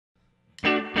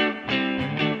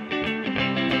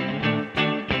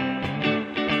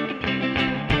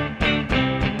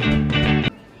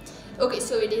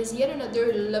it is yet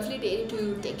another lovely day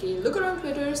to take a look around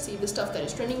Twitter, see the stuff that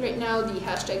is trending right now, the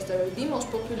hashtags that are the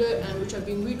most popular and which are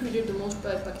being retweeted the most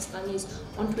by Pakistanis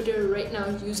on Twitter right now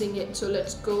using it. So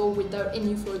let's go without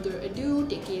any further ado,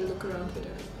 take a look around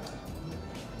Twitter.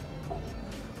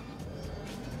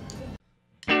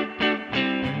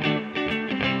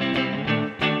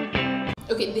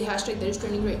 Okay, the hashtag that is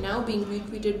trending right now being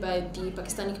retweeted by the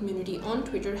Pakistani community on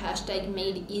Twitter, hashtag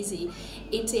made easy.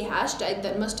 It's a hashtag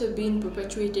that must have been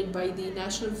perpetuated by the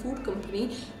National Food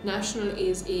Company. National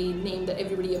is a name that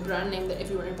everybody, a brand name that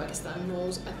everyone in Pakistan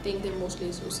knows. I think they're mostly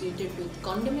associated with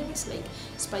condiments like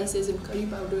spices and curry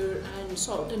powder and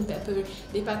salt and pepper.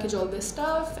 They package all this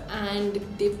stuff and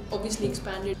they've obviously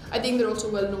expanded. I think they're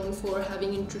also well known for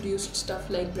having introduced stuff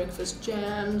like breakfast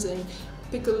jams and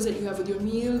pickles that you have with your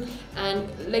meal, and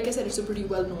like I said, it's a pretty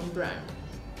well-known brand.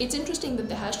 It's interesting that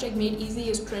the hashtag made easy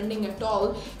is trending at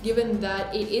all, given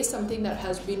that it is something that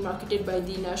has been marketed by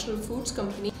the National Foods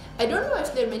Company. I don't know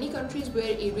if there are many countries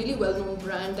where a really well-known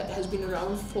brand that has been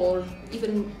around for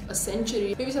even a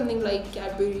century, maybe something like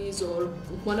Cadbury's or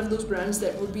one of those brands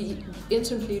that would be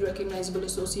instantly recognizable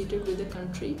associated with the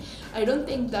country. I don't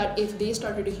think that if they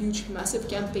started a huge massive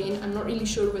campaign, I'm not really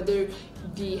sure whether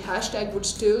the hashtag would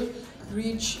still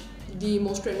reach the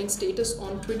most trending status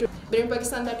on Twitter. But in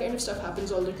Pakistan, that kind of stuff happens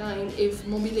all the time. If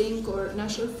Mombi or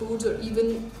National Foods or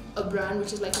even a brand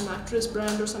which is like a mattress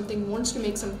brand or something wants to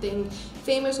make something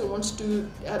famous or wants to,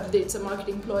 it's a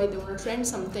marketing ploy, they want to trend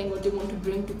something or they want to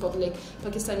bring to public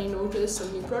Pakistani notice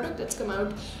some new product that's come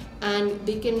out, and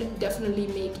they can definitely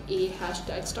make a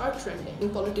hashtag start trending.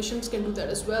 And politicians can do that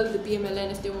as well. The PMLN,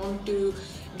 if they want to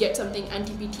get something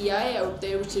anti-PTI out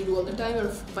there, which they do all the time, or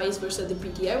vice versa, the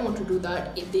PTI want to do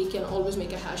that, they can always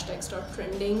make a hashtag start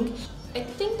trending. I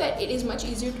think that it is much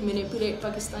easier to manipulate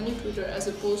Pakistani Twitter as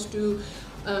opposed to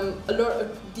a lot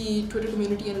of the Twitter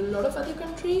community in a lot of other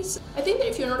countries. I think that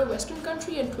if you're not a Western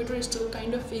country and Twitter is still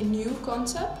kind of a new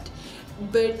concept,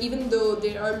 but even though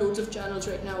there are loads of channels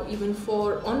right now, even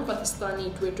on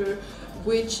Pakistani Twitter,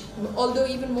 which although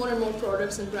even more and more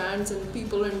products and brands and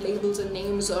people and labels and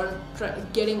names are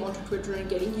getting onto Twitter and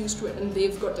getting used to it, and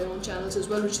they've got their own channels as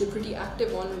well, which they're pretty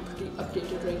active on and pretty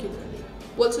updated regularly.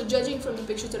 Well, so judging from the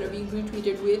pictures that are being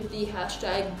retweeted with the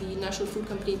hashtag, the National Food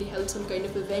Company, they held some kind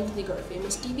of event. They got a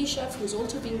famous TV chef who's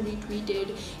also being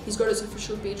retweeted. He's got his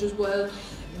official page as well.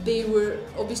 They were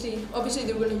obviously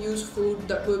they were going to use food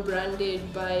that were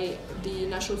branded by the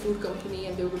National Food Company,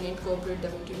 and they were going to incorporate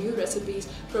them into new recipes.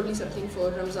 Probably something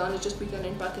for Ramzan has just begun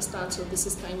in Pakistan, so this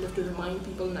is kind of to remind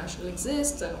people National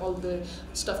exists and all the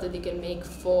stuff that they can make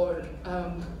for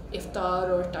iftar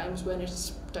or times when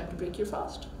it's time to break your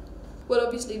fast. Well,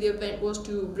 obviously the event was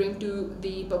to bring to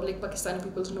the public Pakistani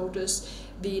people's notice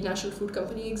the National Food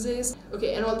Company exists.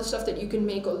 Okay, and all the stuff that you can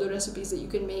make, all the recipes that you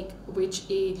can make, which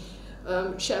a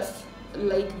chef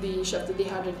like the chef that they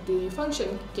had at the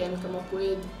function can come up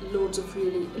with loads of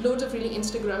really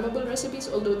Instagrammable recipes.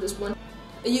 Although this one,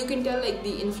 you can tell like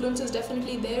the influence is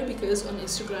definitely there, because on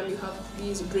Instagram you have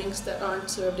these drinks that aren't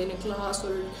served in a glass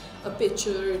or a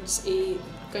pitcher. It's a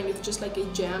kind of just like a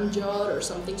jam jar or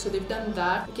something. So they've done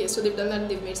that. Okay, so they've done that and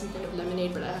they've made some kind of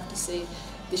lemonade, but I have to say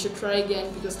they should try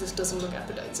again because this doesn't look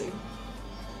appetizing.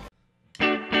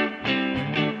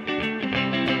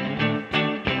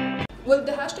 Well,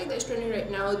 the hashtag that is trending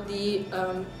right now, the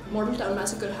Model Town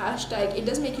Massacre hashtag, it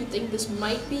does make you think this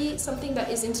might be something that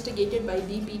is instigated by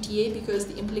the PTA, because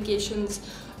the implications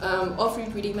of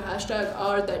retweeting the hashtag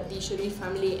are that the Sharif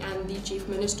family and the Chief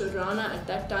Minister Rana at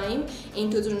that time, in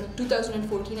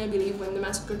 2014 I believe, when the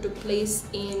massacre took place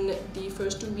in the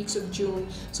first 2 weeks of June.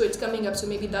 So it's coming up, so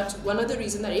maybe that's one other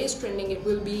reason that it is trending. It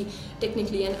will be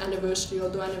technically an anniversary,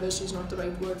 although anniversary is not the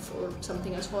right word for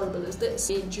something as horrible as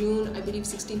this. In June, I believe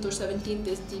 16th or 17th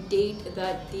is the date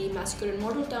that the massacre in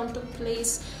Model Town took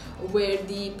place, where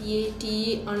the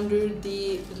PAT under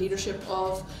the leadership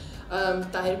of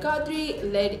Tahir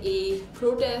Qadri led a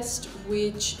protest,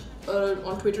 which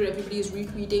on Twitter everybody is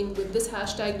retweeting with this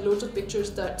hashtag loads of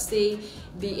pictures that say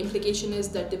the implication is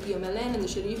that the PMLN and the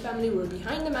Sharif family were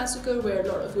behind the massacre, where a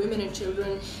lot of women and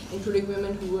children, including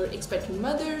women who were expectant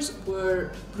mothers,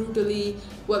 were brutally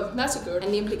massacred.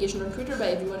 And the implication on Twitter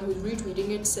by everyone who's retweeting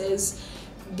it says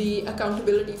the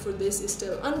accountability for this is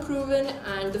still unproven,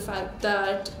 and the fact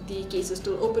that the case is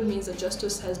still open means that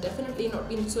justice has definitely not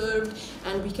been served,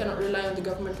 and we cannot rely on the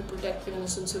government to protect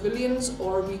innocent civilians,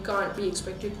 or we can't be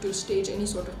expected to stage any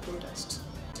sort of protests.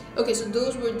 Okay, so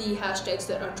those were the hashtags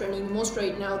that are trending the most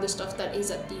right now, the stuff that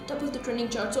is at the top of the trending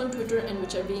charts on Twitter and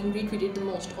which are being retweeted the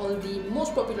most, all the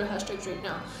most popular hashtags right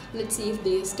now. Let's see if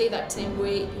they stay that same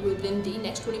way within the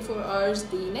next 24 hours,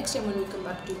 the next time when we come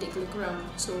back to take a look around.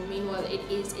 So meanwhile, it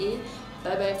is a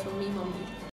bye-bye from me, Mombi.